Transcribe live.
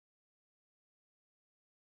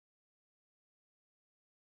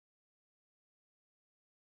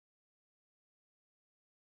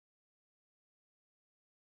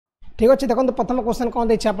ठीक अच्छे देखो प्रथम क्वेश्चन कौन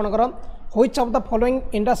देखिए आपंकर which of the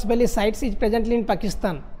following Indus valley sites is presently in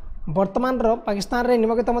Pakistan वर्तमान पाकिस्तान रे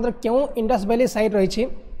निम्नलिखित मध्य क्यों इंडस वैली साइट रही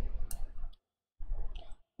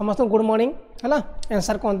समस्त गुड मॉर्निंग है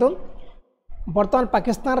आंसर कहतु वर्तमान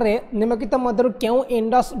पाकिस्तान रे निम्नलिखित मध्य क्यों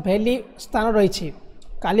इंडस वैली स्थान रही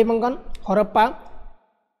कालीबंगन हरप्पा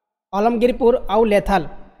अलमगिरपुर आउ लेथाल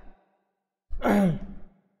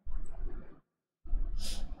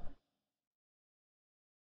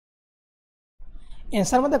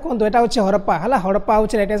आंसर मत कहूँ यहाँ हूँ हरप्पा है हरप्पा हूँ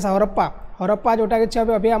राइट आंसर हरप्पा हरप्पा जोटा कि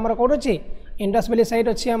अभी आम कौट अच्छी इंडस वैली साइट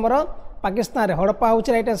अच्छी आमर पाकिस्तान रे हरप्पा हूँ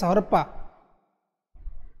राइट आंसर हरप्पा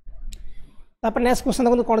तापर नेक्स्ट क्वेश्चन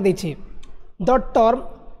देखो कौन देछि द टर्म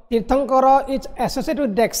तीर्थंकर इज एसोसिएटेड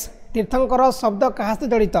विथ डेक्स तीर्थंकर शब्द क्या सहित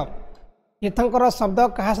जड़ित तीर्थंकर शब्द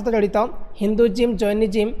क्या सहित जड़ित हिंदुजिम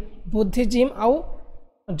जैनिजिम बुद्धिजिम आउ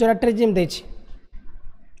जोराट्रिजिम देछि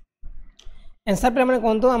आंसर पे मैंने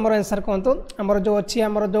कहतु आमर आंसर कहतु आमर जो अच्छी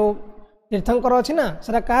आमर जो तीर्थंकर अच्छी ना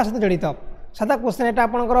से क्या सहित जड़ित सादा क्वेश्चन यहाँ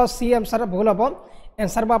आपंकर सी आंसर भूल हम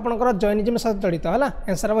आंसर हम आपंकर जैनिजिम सहित जड़ित है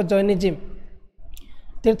आंसर हम जैनिजिम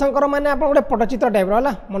तीर्थंकर मैंने आप गोटे पट्टचित्र टाइप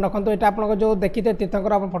है मन रखु यहाँ आप जो देखिए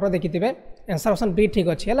तीर्थंकर आप फोटो देखिए आंसर ऑप्शन बी ठीक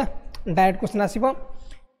अच्छे है डायरेक्ट क्वेश्चन आसो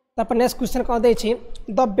तापर नेक्स्ट क्वेश्चन कौन देछि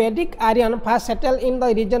द वैदिक Aryan fast settle in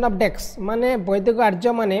the reason of डेक्स माने वैदिक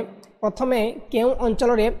आर्य माने प्रथमे केउं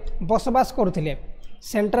अंचल रे बसवास करुथिले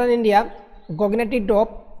सेंट्रल इंडिया गगनेटी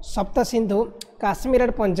डोप सप्त सिंधु काश्मीर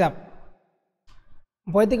एंड पंजाब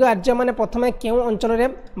वैदिक आर्य माने प्रथमे केउं अंचल रे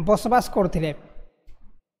बसवास करुथिले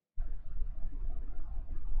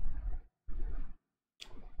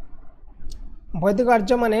वैदिक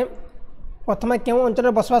आर्य माने प्रथमे केउं अंचल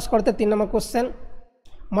रे बसवास करते 3 नंबर क्वेश्चन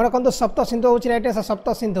मन कहतु सप्त सिंधु हूँ राइट आंसर सप्त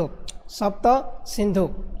सिंधु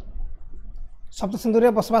सप्त सिंधु रे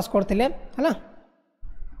बसवास करते है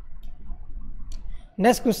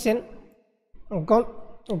next question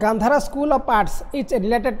Gandhara school of arts is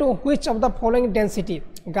related to which of the following density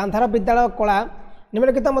Gandhara विद्यालय कला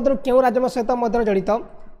निम्नलिखित मध्य क्यों राजम सहित मध्य जड़ित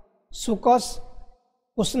सुकस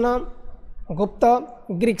कृष्ण गुप्त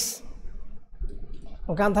Greeks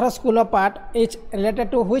Gandhara school of art is related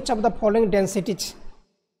to which of the following densities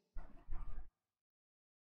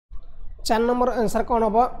 4 number answer कौन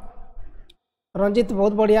हम रंजित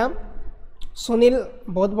बहुत बढ़िया सुनील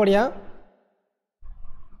बहुत बढ़िया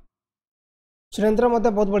सुरेंद्र मत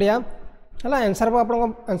बहुत बढ़िया है आंसर आप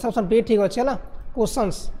आंसर ऑप्शन बी ठीक अच्छे है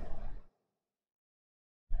क्वेश्चंस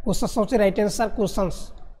हूँ right answer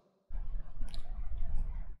questions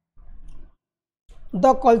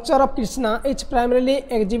the culture of Krishna is primarily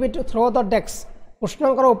exhibit through the डेक्स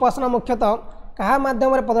कृष्णकर उपासना मुख्यतः क्या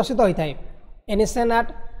माध्यम प्रदर्शित होता है एनिशियन art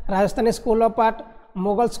Rajasthani school of art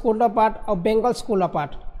Mughal school of art और Bengal school of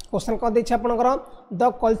art question कौन देखिए आपंकर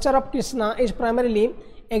the culture of Krishna is primarily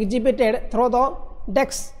exhibited through the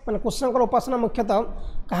डेक्स मान कृष्णकर उपासना मुख्यतः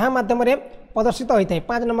क्या माध्यम प्रदर्शित होता है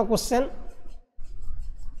 5 नंबर क्वेश्चन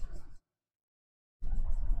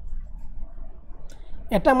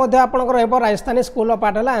एटा मध्य आपंकर राजस्थानी स्कूल ऑफ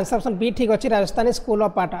आर्ट है आंसर ऑप्शन बी ठीक अच्छे Rajasthani school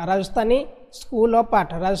of art Rajasthani school of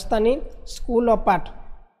art Rajasthani school of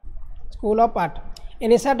art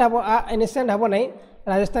ancient हम नहीं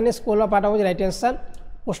राजस्थानी स्कूल ऑफ आर्ट हूँ राइट आंसर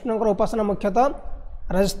कृष्णकर उपासना मुख्यतः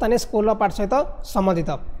राजस्थानी स्कूल ऑफ आर्ट सहित संबंधित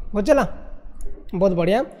बुझला बहुत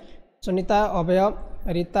बढ़िया सुनीता अभय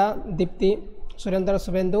रीता दीप्ति सुरेंद्र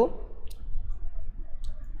शुभेन्दु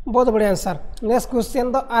बहुत बढ़िया answer next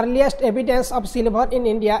question the earliest evidence of silver in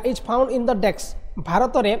India is found in the डेक्स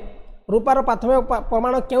भारत में रूपार प्राथमिक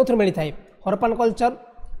प्रमाण क्यों मिलता है हरप्पन कल्चर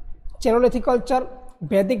चेरोलिथिक कल्चर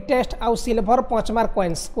वैदिक टेस्ट आउ सिल्वर 5 मार्क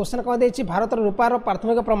कॉइन्स क्वेश्चन कौन देखिए भारत रूपार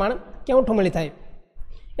प्राथमिक प्रमाण क्यों मिलता है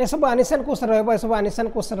ये सब आनिसेंट क्वेश्चन रहा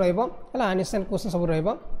आनिसेंट क्वेश्चन रहा आनिसेंट क्वेश्चन सब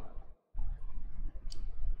रहा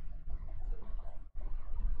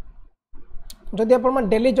जदि आप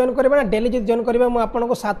डेली जॉइन करेंगे ना डेली जो जॉइन करेंगे मुझे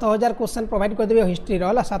आपको 7000 क्वेश्चन प्रोवाइड करदेवी हिस्ट्री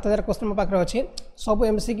है 7000 क्वेश्चन मो पाखे अच्छी सब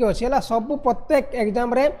एमसीक्यू अच्छी है सब प्रत्येक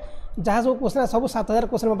एग्जाम रे जहाँ सब क्वेश्चन सब 7000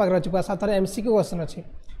 क्वेश्चन मो पाखे अच्छी 7000 एमसीक्यू क्वेश्चन अच्छी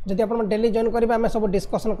जदि आप डेली जॉइन करेंगे आम सब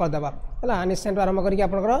डिस्कसन करदे है आनिसेंट आरंभ करके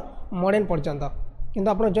मॉडर्न पर्यंत किंतु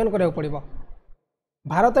आप जॉइन कराया पड़ो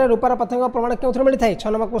भारत में रूपार प्राथमिक प्रमाण क्यों मिलता है 6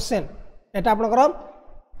 नंबर क्वेश्चन यहाँ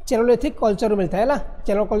आपंकर चेरोलिथिक कल्चर मिलता है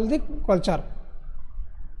चेरोलिथिक कल्चर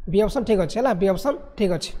बी ऑप्शन ठीक अच्छे है बी ऑप्शन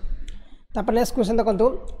ठीक अच्छे तापर नेक्स्ट क्वेश्चन देखो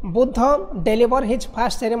Buddha deliver his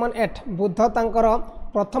fast sermon eight Buddha तांकर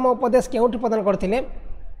प्रथम उपदेश केउठी प्रदान करथिले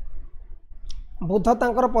बुद्ध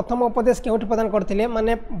तांकर प्रथम उपदेश केउठी प्रदान करथिले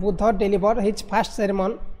माने Buddha deliver his fast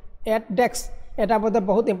sermon eight डेक्स एटा बोधे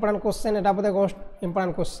बहुत इंपोर्टेंट क्वेश्चन एटा बोधे मोस्ट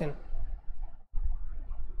इंपोर्टेंट क्वेश्चन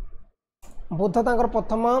बुद्ध तांकर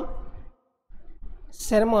प्रथम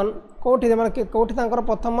सेरमन कौटी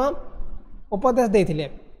प्रथम उपदेश देते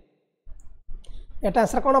एटा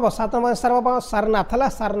आंसर कौन हम 7 नंबर आंसर हम सारनाथ है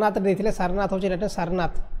सारनाथ देते सारनाथ हूँ रेट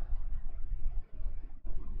सारनाथ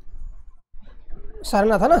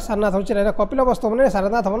सारनाथ है ना सारनाथ हूँ रेट कपिल वस्तु हम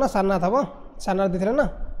सारनाथ हम ना सारनाथ हम सारनाथ देते ना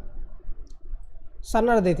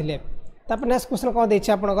सारनाथ देते नेक्स्ट क्वेश्चन कौन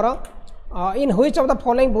देखिए आपंकर in which of the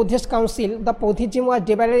following Buddhist council the Buddhism was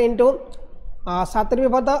divided into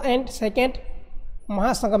सातरिबद्ध and second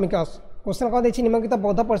महासंगमिकस question कौन देखिए निम्नलिखित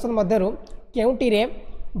बौद्ध परिषद मध्य केउटी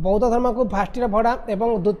बौद्ध धर्म को भाष्टीर भड़ा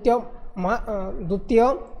एवं द्वितीय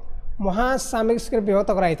महासामिक विभक्त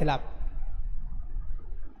कराई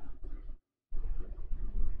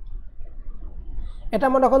एटा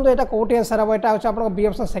मन रखु एटा कौटी आंसर हम यहाँ हूँ B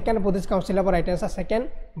option second Buddhist council हम right answer second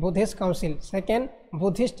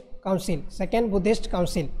Buddhist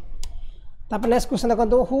council तापर नेक्स्ट क्वेश्चन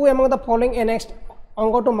देखो who among the following A next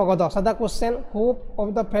अंग टू मगध सदा question who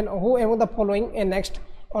among the following A next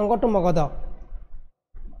अंग टू मगध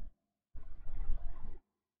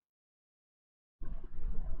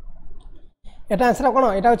एटा आंसर कौन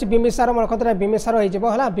यहाँ हूँ बिंबिसार मन रखते बिंबिसार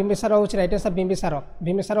है बिंबिसार हूँ राइट आंसर बिंबिसार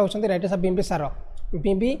होती right answer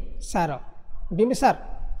Bimbisara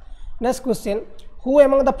next question who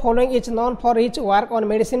among the following is known for his work on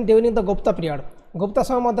medicine during the गुप्त पीरियड गुप्त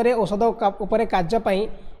समय मध्य औषध उपर कार्य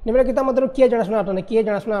निम्नलिखित मध्य किए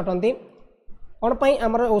जनाशुना अटंती कौन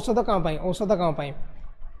आमर औषध कौन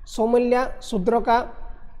सौमूल्या शूद्रका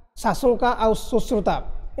शाशुका आउ सुश्रुता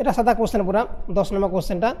यहाँ सादा क्वेश्चन पूरा 10 नंबर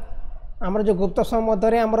क्वेश्चन टा आमर जो गुप्त समय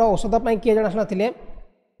मध्य आमर औषध किए जनाशुना थे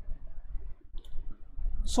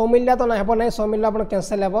सौमिल्या तो ना हे ना सौमिल्या आप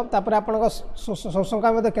कैनसल हे तापर आप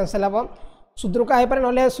शोषका कैनसल हे शूद्रका हो पाए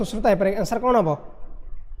ना सुश्रुता हो पाए आंसर कौन हम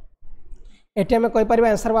ये आम कहीपर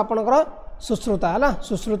आंसर आपंकर सुश्रुता है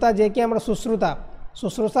सुश्रुता जे कि आम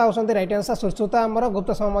शुश्रूषा होती राइट आंसर सुश्रुता आमर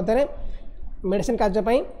गुप्त समय मध्य मेडिसिन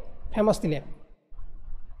कार्यपाई फेमस थे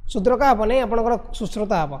शूद्रका हम नहीं आपंकर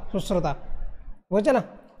शुश्रुता हम शुश्रुता बुझे ना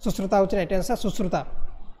शुश्रुता हूँ राइट आंसर शुश्रुता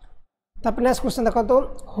तापर नेक्स्ट क्वेश्चन देखो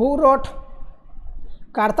हु रोट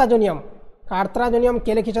कार्ताजोनियम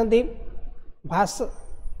किए लिखिं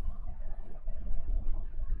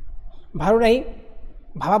भारुराही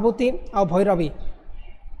भावाभूति आ भैरवी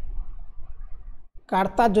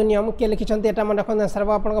कार्ताजोनियम किए लिखिं यहाँ मन रखते आंसर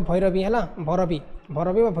आप भैरवी है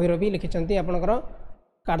भैरवी लिखिं आपंकर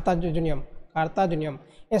कार्ताजोनियम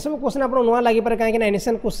ये सब क्वेश्चन आप नुआ लगे कहीं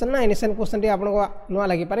एनिशियन क्वेश्चन ना एनिशियन क्वेश्चन आपको नुआ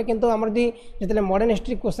लगे किंतु आमर जो मॉडर्न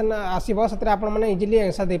हिस्ट्री क्वेश्चन आसो से आपने इजिली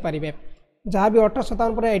आंसर दे पारे जहाँ भी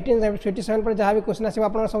 1857 पर 1857 पर जहाँ भी क्वेश्चन आसो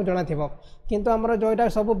आप सब जाना थी किंतु आमर जो यहाँ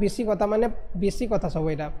सब बीसी कथा माने बीसी कथा सब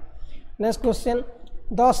यहाँ next question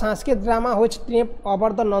the Sanskrit drama which trip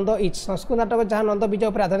over the Nand etch Sanskrit नाटक जहाँ नंद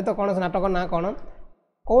विजय पर आधारित कौन नाटक ना कौन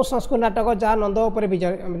कौ संस्कृत नाटक जहाँ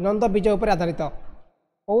नंद विजय पर आधारित कौ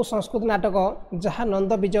संस्कृत नाटक जहाँ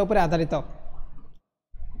नंद विजय पर आधारित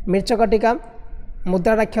मिर्चकटिका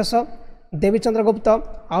मुद्रा राक्षस देवीचंद्रगुप्त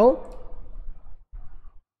आउ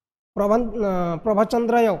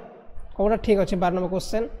प्रभचंद्रय कौटा ठीक अच्छे 12 नंबर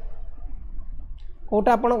क्वेश्चन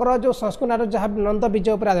कौटा आपंकर जो संस्कृत नाटक जहाँ नंद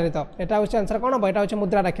विजय पर आधारित यहाँ हूँ आंसर कौन हम यहाँ हूँ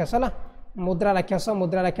मुद्रा राक्षस है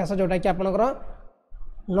मुद्रा राक्षस जोटा कि आपंकर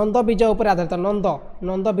नंद विजय पर आधारित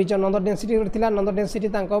नंद विजय नंद डेनसीटी था नंद डेनसीटी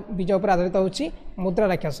विजय पर आधारित होची मुद्रा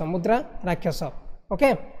राक्षस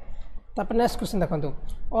ओके तापर नेक्स्ट क्वेश्चन देखो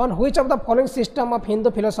on which of the following system of Hindu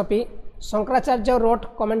philosophy Shankaracharya road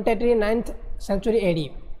commentary 9th century AD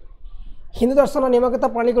Hindu दर्शन निम्नलिखित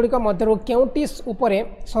प्रणाली गुड़िक मध्य केउटी उपर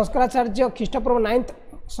शंकराचार्य ख्रीष्टपूर्व 9th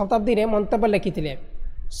शताब्दी में मंतव्य लिखिते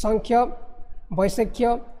संख्य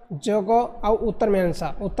वैशेख्य जोग आउ उत्तर मीमांसा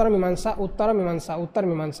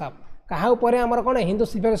क्या उपर आमर कौन हिंदू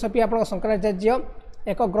फिलोसफी आप शंकराचार्य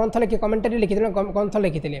एक ग्रंथ लिखि कमेंटरी लिखिते ग्रंथ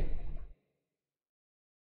लिखिते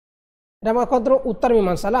उत्तर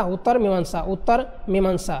मीमांसा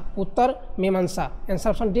आंसर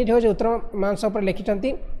ऑप्शन डी हो उत्तर मीमांसा पर लिखिं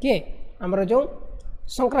किए आमर जो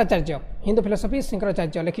शंकराचार्य हिंदू फिलोसफी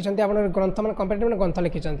शंकराचार्य लिखिं आप ग्रंथ मान कंपेरेटिव ग्रंथ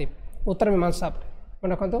लिखिं उत्तर मीमांसा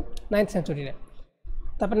मन रखु 9th सेंचुरी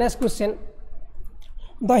तापर next question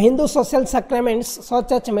the Hindu social सैक्रामेंट्स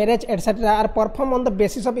such as marriage etcetera are perform on the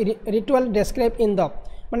basis of ritual describe in the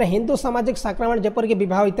माने हिंदू सामाजिक साक्रामेंट जेपरिक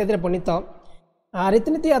विवाह इत्यादि वर्णित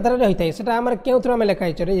रीतिनीति आधार होता है सेटा आमर क्यों आम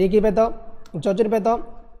लिखाई ऋग्वेद यजुर्वेद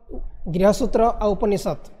गृहसूत्र आ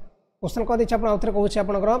उपनिषद क्वेश्चन कौन देखिए आप कहूँ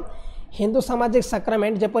आपंकर हिंदू सामाजिक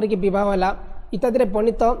साक्रामेंट जेपरिक विवाह है इत्यादि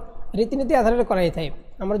वर्णित रीतिनीति आधार कराई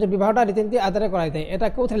आमर जो बहटा रीतिनीति आधार कराई यहाँ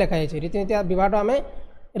कौन लिखाई रीतिनीति बहटा आम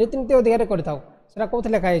रीतिनीति अधिकार करें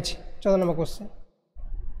कौन लिखाई 14 नंबर क्वेश्चन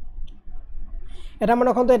এটা মনে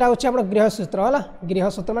রাখুন এটা হচ্ছে আপনার গৃহসূত্র হলা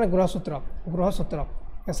গৃহসূত্র মানে গৃহসূত্র গৃহসূত্র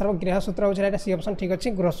आंसर गृहसूत्र हो राइट सी ऑप्शन ठीक अच्छे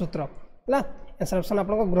गृहसूत्र है आंसर ऑप्शन आप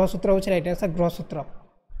गृहसूत्र हो राइट आंसर गृहसूत्र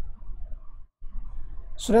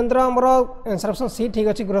सुरेंद्र आमर आंसर ऑप्शन सी ठीक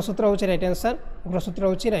अच्छे गृहसूत्र हो राइट आंसर गृहसूत्र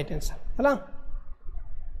हो राइट आंसर है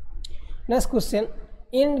next question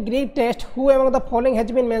in Greek text who among the following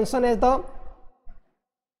has been mention as the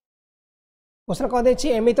question कह देछि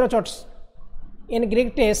एमिथ्रोचट्स in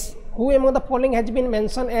Greek text who among the following has been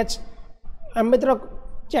mention as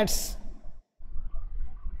एमिथ्रोचट्स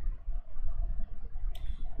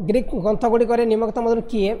Greek ग्रंथ गुड़िक निम्नलिखित मध्य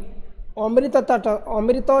किए अमृत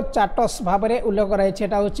चाटस भाव में उल्लेख कराई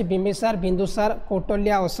हूँ बिंबिसार बिंदुसार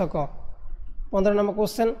कौटल्या अशोक 15 नंबर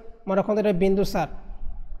क्वेश्चन मन रखते बिंदुसार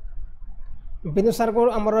बिंदुसार को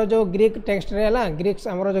आमर जो ग्रीक टेक्स्ट रे है ग्रीक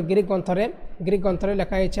आमर जो ग्रीक ग्रंथ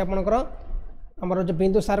लिखाई आपंकर आमर जो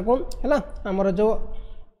बिंदुसार को है आमर जो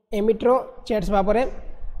एमिथ्रोचट्स भाव में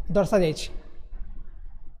दर्शा जाए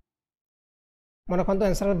मन रखु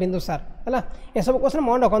आंसर बिंदुसार है ये सब क्वेश्चन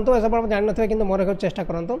मन रखु ये सब जान थे कि मन रखा चेष्टा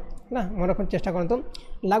करूँ है मन रखा चेष्टा करूँ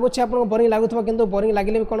लगुच आपको बोरिंग लगुव कि बोरिंग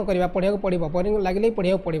लगे भी कौन करवा पढ़ा पड़ो बोरिंग लगे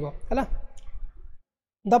पढ़ा पड़ो है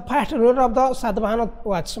the fast ruler of the Satavahana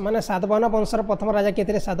watch माने सातवाहन वंशर प्रथम राजा किए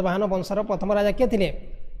थे सातवाहन वंशर प्रथम राजा किए थे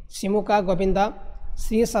सिमुका गोविंदा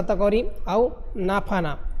श्री शतकरी आउ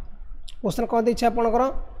नाफाना क्वेश्चन कह देछि आपनकर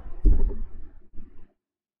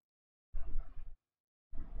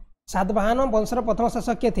सातवाहन वंशर प्रथम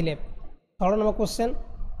शासक किए थे 16 नंबर क्वेश्चन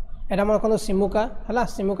एटा मन रखु सिमुका है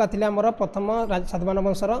सिमुका थे आमर प्रथम सातवाहन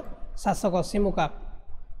वंशर शासक सिमुका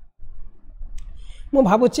मु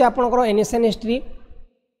भावुची आपनकर एनिशियन हिस्ट्री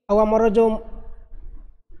आमर जो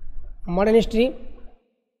मॉडर्न हिस्ट्री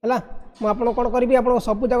है मुझे कौन करी आप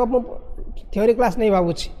सब जगह थ्योरी क्लास नहीं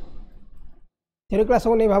भावुची थ्योरी क्लास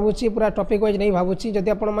नहीं भावुची पूरा टॉपिक वाइज नहीं भावुची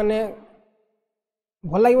जदि आप मैंने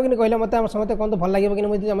भल लगे कि कहले मत समस्त कहते भल लगे कि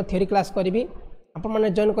मुझे थ्योरी क्लास करी आप मैंने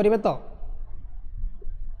जॉइन करेंगे तो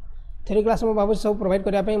थ्योरी क्लास मुझे भावुची सब प्रोवाइड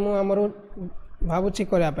करने मुझे भावुची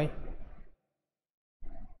करने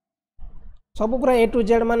सब पूरा ए टू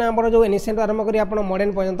जेड माने आमर जो एनिशियंट आरंभ करी आप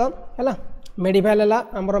मॉडर्न पर्यंत है मेडिवाल है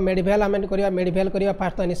आमर मेडिवाल आम करवा मेडिवाल करवा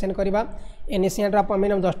फास्ट एनिशियंट करवा एनिशियंट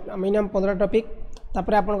मिनिमम 15 टॉपिक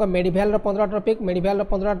तापर आप मेडिवाल 15 टॉपिक मेडिवाल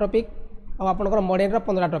 15 टॉपिक और आप मॉडर्न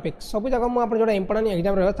 15 टॉपिक सब जगह मुझे जो इंपोर्टेंट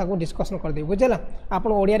एग्जाम रहा डिस्कसन करदेवी बुझेगा आप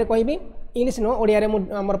ओडिया कहि इंग्लिश नुह ओडिया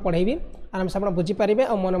आमर पढ़ेबी आराम से आप बुझीपारे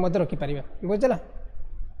और मन रखिपारे बुझेगा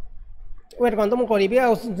वेट करते मुझे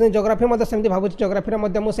करी जोग्राफी सेमती भावुँ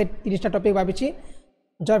जोग्राफी मुझे 30टा टॉपिक भावी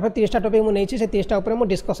जोग्राफी 30टा टॉपिक मुझे 30टा मुझे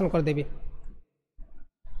डिस्कसन करदेवी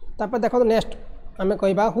तापर देखो नेक्स्ट आम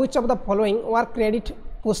कह which of the following were credit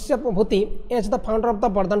Pushyabhuti as the founder of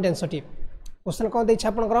the Bardhan density question कौन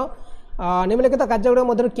देखिए आपंकर निम्नलिखित कार्यगुड़िक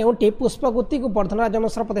मध्य केउटी पुष्पगुति को वर्धन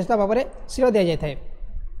राजवंशर प्रतिष्ठा भाव में श्रेय दि जाए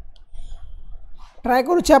ट्राए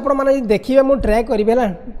करुच्छे आपण मैंने देखिए मुझे ट्राए करी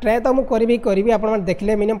है ट्राए तो मुझे करी आप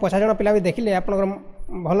देखिले मिनिमम 50 जन पिला भी देखिले आप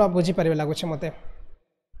भल बुझीपारे लगुच मत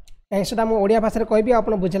कहीं से मुझे भाषा कहि आप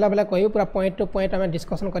बुझेला बेला कह पूरा पॉइंट टू पॉइंट आम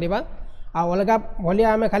डिस्कसन करवा अलग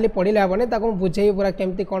भाया आम खाली पढ़ले हेनी बुझे पूरा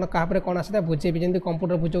केमती कौन क्या कौन आसा बुझेबी जमी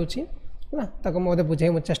कंप्यूटर बुझाऊँगी है मुझे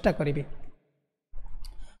बुझे चेष्टा करी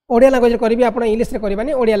ओडिया लैंग्वेज करी आप इंग्लिश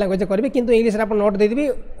करवानी ओडिया लैंग्वेज करी किंतु इंग्लिश आप नोट देदेवी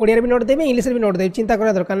ओडिया भी नोट देवी इंग्लिश भी नोट देवी चिंता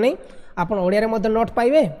करने दरकार नहीं आप ओडिया नोट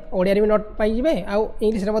पाइबे ओडिया भी नोट पाइबे आउ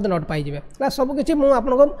इंग्लिश नोट पाइबे सबकि मुझे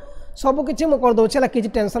आपको सबकि मुझे करदे किसी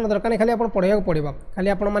टेंशन दरकार नहीं खाली आप पढ़ा पड़ो खाली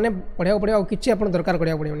आप मैंने पढ़ा पड़ो किसी आप दरकार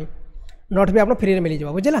करा पड़ोनी नोट भी आप फ्री मिल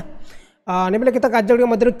जाए बुझेगा निम्नलिखित कार्यगुड़िक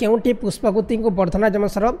मध्य केउटी पुष्पगुति को वर्धन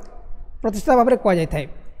राजवंशर प्रतिष्ठा भाव में कहुए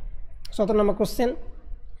 17 नंबर क्वेश्चन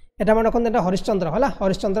एटा मन रखते हरिश्चंद्र है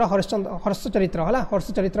हरिश्चंद्र हरिश्चंद्र हर्षचरित्र है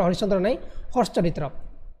हर्षचरित्र हरिश्चंद्र नहीं हर्षचरित्र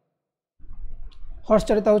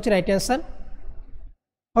हर्षचरित्र हूँ राइट आंसर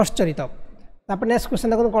हर्षचरित्र तापर नेक्स्ट क्वेश्चन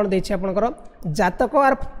देखो कौन देछि आपनकर जातक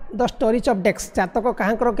आर द स्टोरीज ऑफ डेक्स जातक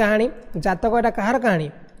कहांकर कहानी जातक एटा कहार कहानी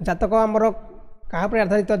जातक आमर कहा पर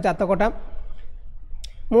आधारित जातकटा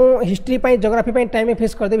मु history geography time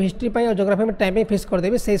fix करदेवी history और जोग्राफी में टाइम फिक्स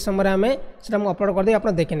करदेवी से समय आम से अपलोड करदेवी आप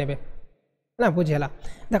देखने ना बुझीगला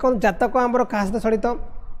देखो जातक आमर क्या सहित जड़ित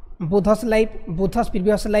बुद्धस life बुद्धस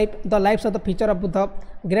previous life the life of the future of Buddha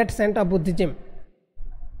great Saint of Buddhism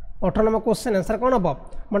 18 number question answer कौन हम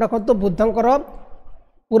मैं देखो बुद्धंकर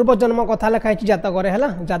पूर्वजन्म कथा लिखाई जातक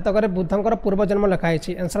है जातक बुद्धंकर पूर्वजन्म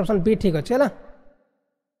लिखाई आंसर ऑप्शन बी ठीक अच्छे है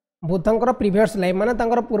बुद्धंकर प्रिवियस लाइफ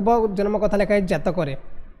माने पूर्वजन्म कथा लिखाई जातक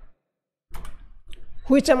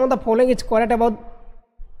which among the following is correct about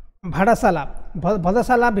भाड़ाशाला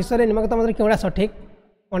भद्रशाला विषय में निम्नलिखित मध्य केउटा सठिक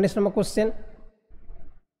 19 नंबर क्वेश्चन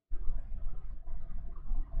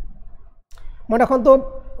मैं देखो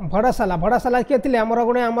भड़ाशाला भड़ाशाला किए थे आमर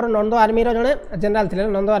गोटे आम नंद आर्मी जड़े जेनेल थे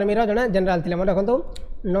नंद आर्मी जड़े जेनेल थे मैं देखो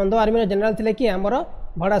नंद आर्मी जेनेल थे कि आमर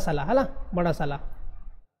भड़ाशाला है भड़ाशाला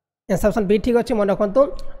आंसर ऑप्शन बी ठीक अच्छे मन रखु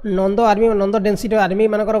नंद डेनसिटी आर्मी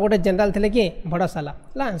मानकर गोटे जेनेल थे कि भड़ाशाला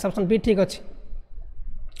है आंसर ऑप्शन बी ठीक अच्छे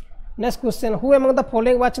next question who among the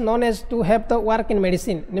following was known as to have the work in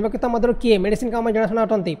medicine निम्नलिखित मध्य किए मेडिसिन काम जनाशुना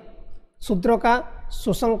अटंती शूद्रका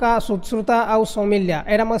सुशंका सुश्रुता आउ सौमिल्या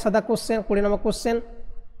एरा मोर सादा क्वेश्चन 20 नंबर क्वेश्चन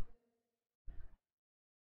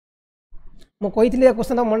मुझे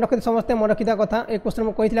क्वेश्चन मन रखी समस्ते मन रखा कथा एक क्वेश्चन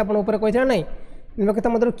मुझे कही ना निम्नलिखित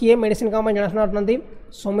मध्य किए मेडिसिन काम जनाशुना अटंती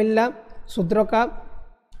सौमिल्या शूद्रका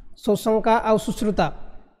सुशंका आउ सुश्रुता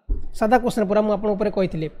सादा क्वेश्चन पूरा मुझे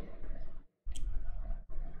कही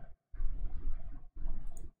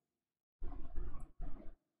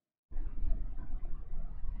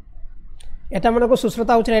एटा मन को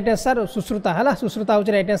सुश्रुता हूँ रईट आंसर सुश्रुता है सुश्रुता हूँ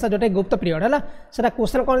रईट आंसर जोटा गुप्त पीरियड है सर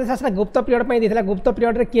क्वेश्चन कौन था गुप्त पीरियड देता गुप्त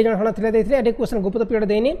पीरियड किए जन थे क्वेश्चन गुप्त पीरियड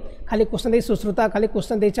देनी खाली क्वेश्चन दे सुश्रुता खाली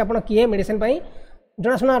क्वेश्चन देती आप किए मेडिसिन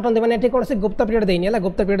जनाशुना अटंती मैंने कौन से गुप्त पीरियड देनी है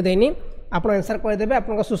गुप्त पीरियड देनी आप आंसर कहीदेवे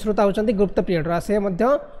आप सुश्रुता होती गुप्त पीरियड से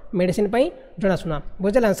मेडिसिन जनाशुना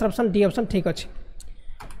बुझे आंसर ऑप्शन डी ऑप्शन ठीक अच्छे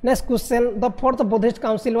next question the fourth Buddhist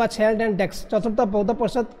council was held and डेक्स चतुर्थ बौद्ध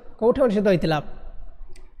परिषद कौटी अनुष्ठित होता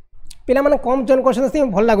पिला माने कम जॉइन कर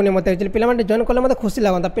भल लगुनि मत पे जॉइन कले मत खुशी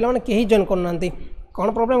लगता पे कहीं जॉइन करना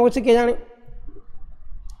कौन प्रोब्लेम हो जाने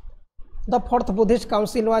the fourth Buddhist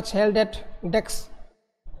council was held at डेक्स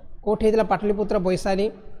कौटी होता पाटलिपुत्र बैशाली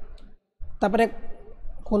तापर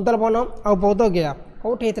कुंतलवन आ बौद्ध गया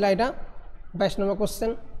कौटी होता यहाँ 22 नंबर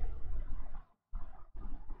क्वेश्चन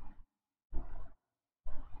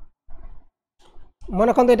मन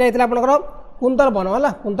रखते यहाँ होता आप कुंतलवन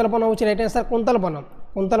है कुंतलवन हूँ रईट आंसर कुंतलवन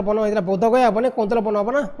कुंतलवन होता बौद्ध गया हेनी कुंतलवन हम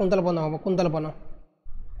ना कुंतलवन हम कुंतलवन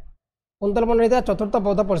कुंतलवन होता चतुर्थ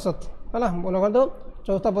बौद्ध परिषद है मन रखु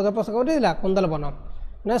चतुर्थ बौद्ध परिषद कौटी कुंतलवन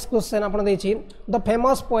नेक्स्ट क्वेश्चन आपन देछि the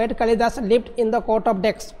famous poet Kalidas lived in the court of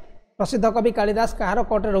डेक्स प्रसिद्ध कवि कालिदास कहार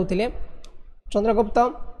कोर्ट रे रहउथिले चंद्रगुप्त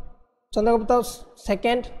चंद्रगुप्त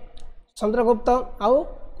सेकेंड चंद्रगुप्त आउ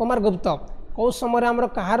कुमारगुप्त कौ समय आमर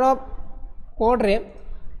कहार कोर्ट रे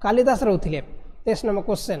कालिदास रहउथिले 23 नंबर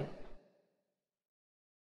क्वेश्चन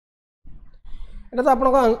एटा तो आपन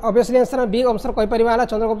ऑब्वियसली आंसर बी आंसर कहि परिबा हला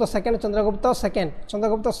चंद्रगुप्त चंद्रगुप्त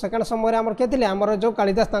सेकेंड समय आमर के थिले आमर जो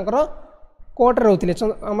कालिदास तांकर कोर्ट रोते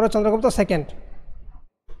आमर Chandragupta second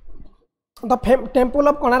the temple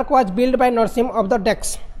of Konark was build by Narasimha of the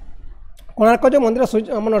डेक्स कोणार्क जो मंदिर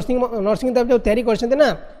नरसिंह देव जो तैयारी करछन्ते ना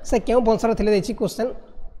से क्यों वंशर थिले देछि क्वेश्चन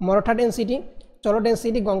मराठा डेंसिटी चोलो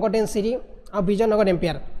डेंसिटी गंग डेंसिटी आ विजयनगर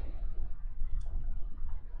एम्पायर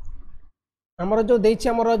आमर जो देछि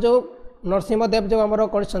आमर जो नरसिंह देव जो आमर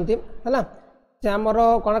करछन्ते हला से आमर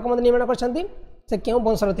कोणार्क मंदिर निर्माण करछन्ते से क्यों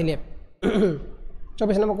वंशर थिले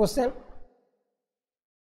 24 नंबर क्वेश्चन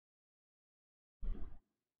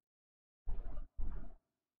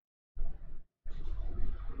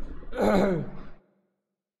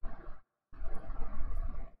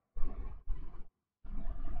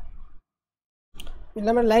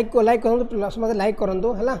पिला में लाइक करूँ समस्त लाइक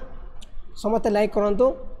करूँ है समस्त लाइक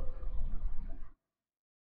करूँ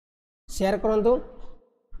शेयर करूँ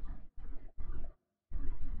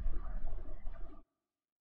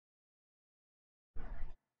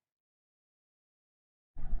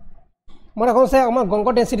मोर कौन से आम गंग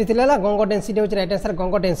डेंसिटी थी गंग डेंसिटी हूँ रईट आंसर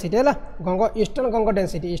गंग डेंसिटी है गंग ईस्टर्न गंग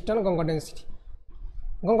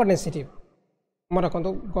डेंसिटी मोर रखु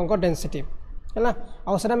गंग डेंसिटी है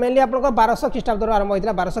आसा मेनली आप 1200 ख्रीष्टाब्द आरंभ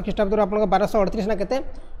होता 1200 ख्रीष्टाब्द आप 1238 ना के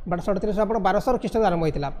 1238 आप 1200 ख्रीष्टाब्द आरंभ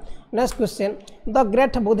होता next question the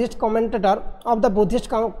great Buddhist commentator of the Buddhist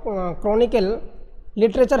Chronicle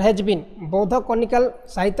literature has been बौद्ध कनिकल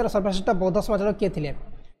साहित्य सर्वश्रेष्ठ बौद्ध समालोचक किए थे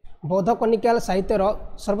बौद्ध कनिकल साहित्यर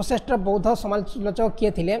सर्वश्रेष्ठ बौद्ध समालोचक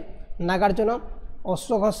किए थे नागार्जुन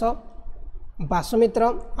अश्वघोष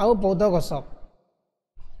वासुमित्र आउ बौद्ध घोष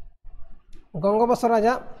गंगवश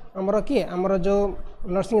राजा आमर किए आमर जो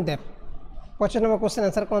Narsingh Dev 25 number question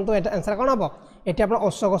answer कहतु आंसर कौन हम ये आप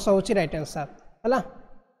अश्वघोष हूँ रईट आंसर है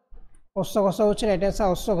अश्वघोष हूँ रईट आंसर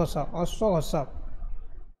अश्वघोष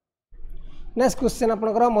नेक्स्ट क्वेश्चन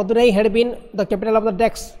आपंकर Madurai head been the capital of the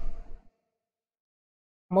डेक्स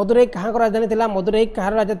मदुरई कहाँ राजधानी थी मदुरई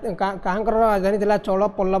कहाँ राजधानी थी चोल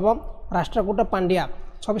पल्लव राष्ट्रकूट पांड्या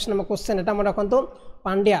 26 नंबर क्वेश्चन एटा मन रखु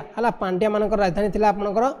पांड्या है पांड्या मान राजधानी थी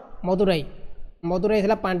आपंकर मदुरई मदुरई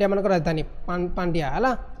थी पांड्या मान राजधानी पांड्या है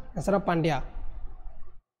answer Pandya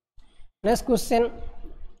next question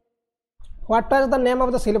what was the name of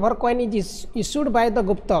the silver coin is issued by the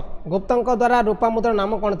गुप्त गुप्तों द्वारा रूपा मुद्रा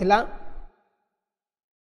नाम कौन थी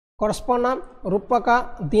करस्पना रूपका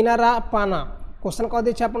दिनारा पाना क्वेश्चन कह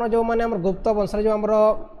देछि आपण जो माने हमर गुप्त वंश जो हमर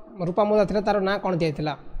रूपा मुद्रा थिला तार ना कोन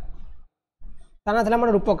दियैतिला तार ना थिला हमर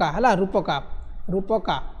रूपका हला रूपका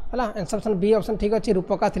रूपका हला आंसर ऑप्शन बी ऑप्शन ठीक अछि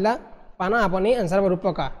रूपका थिला पाना हबनी आंसर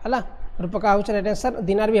रूपका हला रूपका होछ राइट आंसर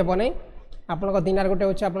दिनार भी हबनी आपन को दिनार गोटे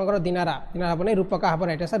होछ आपन को दिनारा दिनार हबनी रूपका हब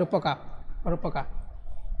राइट आंसर रूपका रूपका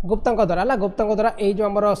गुप्तंक द्वारा हला गुप्तंक द्वारा ए जो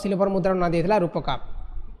हमर सिल्वर मुद्रा ना दियैतिला रूपका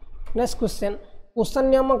नेक्स्ट क्वेश्चन कुशन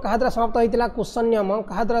नियम कहा द्वारा समाप्त होइतिला कुशन नियम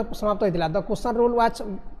कहा द्वारा समाप्त होइतिला द कुशन रूल वाच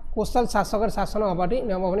कुशल शासक शासन हबटी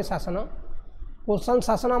नियम हबनी शासन कुशन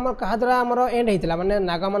शासन हमर कहा द्वारा हमर एंड होइतिला माने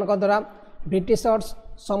नागामान को द्वारा ब्रिटिशर्स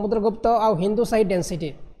समुद्रगुप्त और हिंदू साइड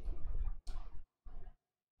डेंसिटी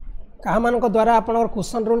कहा मान द्वारा आपन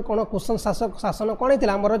कुशन रूल कौन कुशन शासक शासन कौन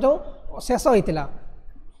होता आमर जो शेष होता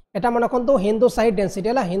यहाँ मन रखु हिंदू साइड डेंसिटी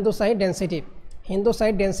है हिंदू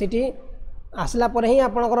साइड डेंसिटी आसला पर ही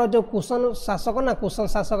आपंकर जो कुशन शासक ना कुशन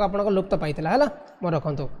शासक आप लुप्त पाइला है मन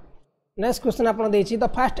रखु नेक्स्ट क्वेश्चन आपन देछि the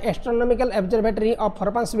first astronomical observatory of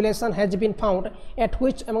Harappan civilisation has been found at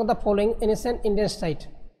which among the following ancient Indian site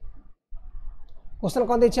question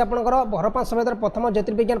कौन देखिए आपंकर हरप्पन सभ्यतार प्रथम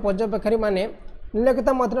ज्योतिर्विज्ञान पर्यवेक्षी मैंने निम्नलिखित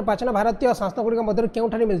मध्य प्राचीन भारतीय संस्था गुड़िक मध्य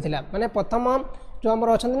क्यों मिलता माने प्रथम जो आमर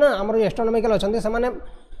अच्छा ना आम एस्ट्रोनॉमिकल अच्छा से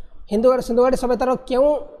हिंदुगाड़ी सभ्यतार क्यों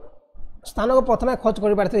स्थान को प्रथम खोज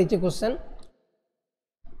कर पारे क्वेश्चन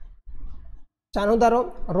चानुदारो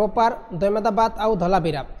रोपार दैमदाबाद आउ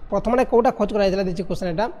धलाबीरा प्रथम कौटा खोज कर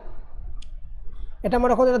क्वेश्चन यहाँ मैं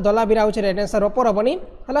रखो दलाबीरा हूँ राइट आंसर रोपर हेनी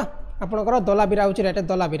है आपंकर दलाबीरा हूँ राइट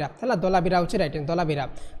दलाबीरा है दलाबीरा हूँ राइट दलाबीरा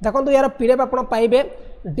देखो यार पीडीएफ आप पाइबे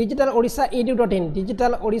digital Odisha edu.in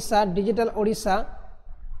digital Odisha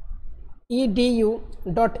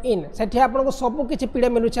edu.in से आपको सब किसी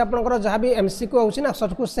पीडीएफ मिलूँ आपंकर जहाँ भी एमसीक्यू होची ना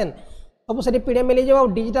सर्च क्वेश्चन सब से पीडीएफ मिल जाओ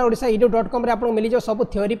डिजिटल ओडिशा edu.com रे आपको मिल जाओ सब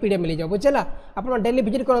थ्योरी पीडीएफ मिल जाओ बुझेगा आप डेली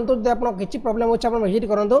विजिट करूँ जो आप किसी प्रोब्लेम हो विजिट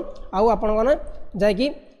करूँ आउ आप जाकि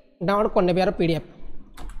डाउनलोड करने यार PDF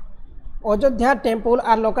Ayodhya temple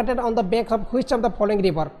are located on the bank of which of the following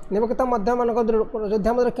river निम्नलिखित मध्य मान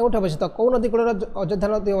अयोध्या मध्य क्यों अवस्थित कौ नदी कूल अयोध्या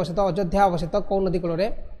नदी अवस्थित अयोध्या अवस्थित कौ नदी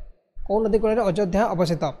कूल अयोध्या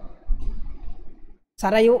अवस्थित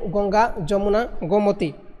सारायु गंगा जमुना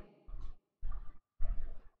गोमती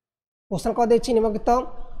क्वेश्चन कह देखिए निम्नलिखित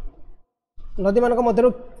नदी मान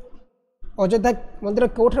मध्य अयोध्या मंदिर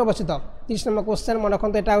कौट अवस्थित 30 नंबर क्वेश्चन मन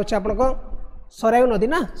रखते यहाँ हूँ आपको सरायु नदी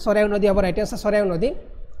ना सरायु नदी हम राइट आंसर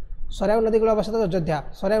सरायु नदी कूल अवस्थित अयोध्या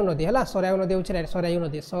सरायु नदी है सरायु नदी हूँ राइट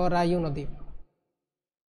सरायु नदी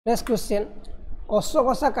नेक्स्ट क्वेश्चन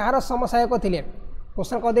अश्वघोषा कहार समसायक थे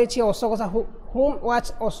क्वेश्चन कह देखिए अश्वघोषा हुम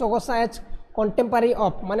वाच अश्वघोषा एज कंटेम्परारी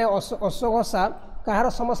ऑफ माने अश्वघोषा कहार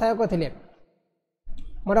समसायक थे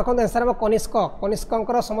मैं रखते आंसर हम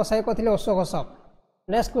कनिष्कर समसायक थे अश्वघोषा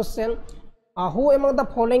next question who among the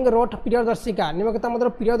following road Priyadarshika निम्नलिखित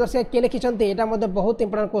मतलब प्रियदर्शिका किए लिखिं यहाँ बहुत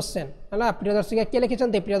इंपोर्टेंट क्वेश्चन है प्रियदर्शिका किए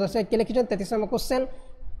लिखिं प्रियदर्शिका किए लिखिं 33 नंबर क्वेश्चन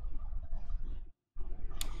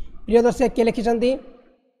प्रियदर्शिका किए लिखिं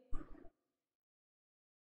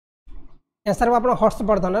आंसर आप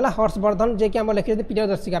हर्षवर्धन है हर्षवर्धन जे कि आम लिखी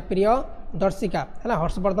प्रियदर्शिका है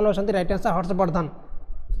हर्षवर्धन होती राइट आंसर हर्षवर्धन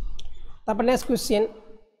तापर next question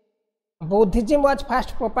बौद्धिज्म was fast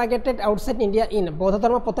propagated outside India in बौद्ध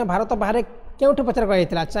धर्म प्रथम भारत बाहर क्यों प्रचार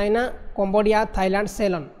कर चाइना कंबोडिया थाईलैंड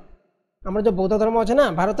सेलन आम जो बौद्ध धर्म अच्छे ना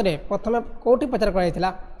भारत में प्रथम कौटी प्रचार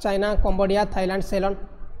कर चाइना कंबोडिया थाईलैंड सेलन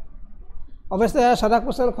अवश्य सदा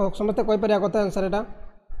क्वेश्चन समस्त कहीपर कथा आंसर यहाँ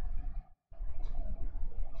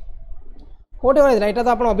कौटे कराइला यहाँ तो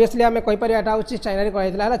आप अभियसली आम कहीपर यहाँ हूँ चाइना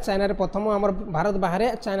कराइला चाइना प्रथम आम भारत बाहर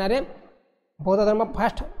चाइना बौद्ध धर्म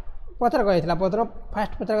फास्ट प्रचार कर बौद्ध धर्म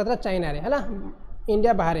फास्ट प्रचार कर चाइना है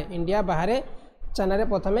इंडिया बाहर चाइना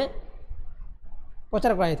प्रथम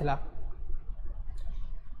प्रचार कराइला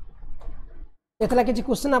एतला किसी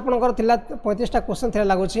क्वेश्चन आपंकर 35टा क्वेश्चन थी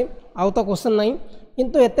लगुच आउ तो क्वेश्चन ना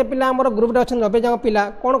किंतु एते पिला हमर ग्रुप अच्छे 90 जन पिला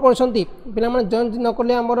कौन कर पिला जॉइन न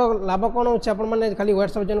कले आमर लाभ कौन होने खाली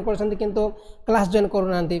व्हाट्सएप जॉइन कर क्लास जॉइन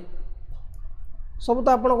करूना सब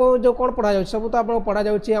तो आपको जो कौन पढ़ा जाए सब तो आपको पढ़ा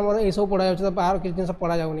जाऊँगी ये सब पढ़ा जाए बाहर किसी जिन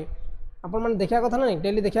पढ़ा जाऊनी आपण देखा कथा ना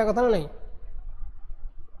डेली देखा कथा ना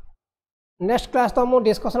नेक्स्ट क्लास तो मुझे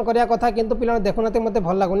डिस्कसन करने कथा किंतु पिला देखुना मत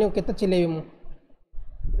भल लगुनि केते चिलेबी मु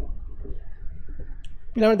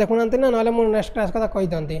पिला देखुना ना ना मुझे नेक्स्ट क्लास कथा कही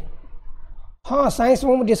दिखती हाँ साइंस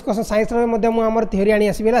मुझे डिस्कसन साइंस आमर थ्योरी आनी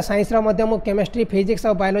आसबी साइंस केमिस्ट्री फिजिक्स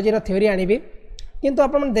और बायोलोजी थ्योरी आनी किंतु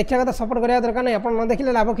आप देखा कथा सपोर्ट करा दरकार नहीं आप न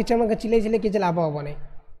देखिले लाभ किसी चिले किसी लाभ हम नहीं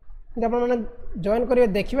कि आप जॉइन करेंगे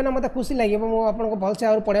देखिए ना मत खुशी लगे मुझे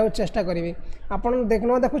भलसे पढ़ाई चेष्टा करी आप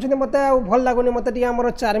देखुन देखुं मत भल लगुनि मत आमर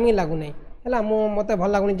चार्मिंग लगुना है मत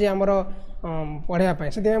भल लगुनि जे आमर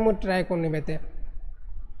पढ़ाई से मुझे ट्राए करनी बेते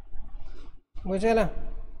बुझेगा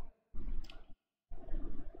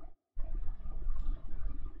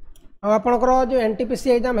आपंकर जो एनटीपीसी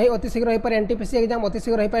एग्जाम है अति शीघ्र हो पारे एनटीपीसी एग्जाम अति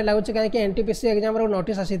शीघ्र हो पारे लगुच कहीं एनटीपीसी एग्जाम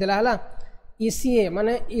नोटिस आसीला है ईसीए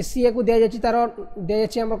माने ईसीए को दिया तार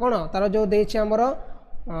दिया कौन तार जो देमर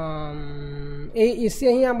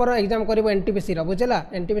ईसीए ही आमर एग्जाम कर एनटीपीसी बुझेगा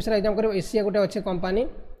एनटीपीसी एग्जाम कर ईसीए गोटे अच्छे कंपानी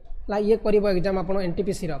ये कर एग्जाम आप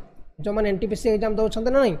एनटीपीसी जो मैंने एनटीपीसी एग्जाम दौरान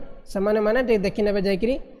ना नहीं से मैंने देखी ने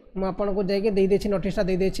जाकि मुझे जाकि नोटिसटा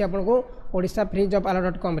देदेछि आपको ओडिशा फ्री जॉब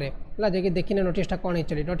alert.com रे ला जाकि देखिने नोटिसटा कौन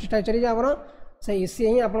होती नोटिसटा होती आप से ईसीए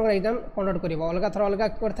ही आप एग्जाम कंडक्ट कर अलग थर अलग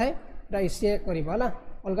कर ईसीए कर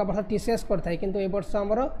अलग वर्ष टीसीएस करता किंतु ए वर्ष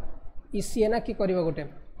आमर ईसीए ना कि कर गोटे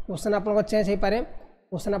क्वेश्चन आप चेंज हो पारे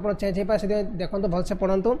क्वेश्चन आप चेंज हो पाए से देखो भलसे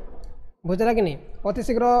पढ़ु बुझला कि नहीं अति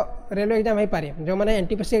शीघ्र रेलवे एग्जाम हो पारे जो मैंने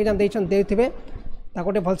एनटीपीसी एग्जाम देते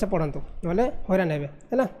गोटे भलसे पढ़ु ना हैरान हे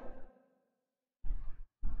है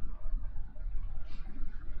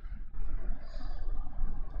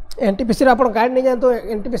एनटीपीसी आप गाड़ी नहीं जातु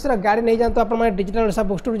एनटीपीसी गाड़ी नहीं जातु आप डिजिटल ओडिशा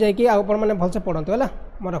बुक स्टोर जाकि आपने भलसे पढ़ु है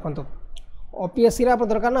मन रखु ओपीएससी आप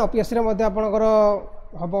दरकार ना ओपीएससी आपंकर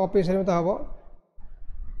हम ओपीएससी में तो हम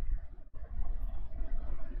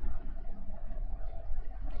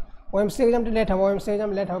ओएमसी एग्जाम लेट हम ओएमसी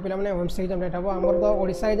एग्जाम लेट हम पे ओएमसी एग्जाम लेट हम आमर तो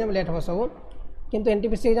ओडिशा एग्जाम लेट हम सब किंतु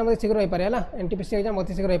एनटीपीसी एग्जाम अति शीघ्र हो पारे है एनटीपीसी एग्जाम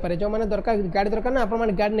अति शीघ्र हो पारे जो मैंने दरकार गाड़ी दरकार ना आप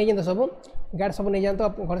गाड़ी नहीं जाते सब गाड़ी सब नहीं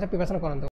जाते घर से प्रिपरेशन करते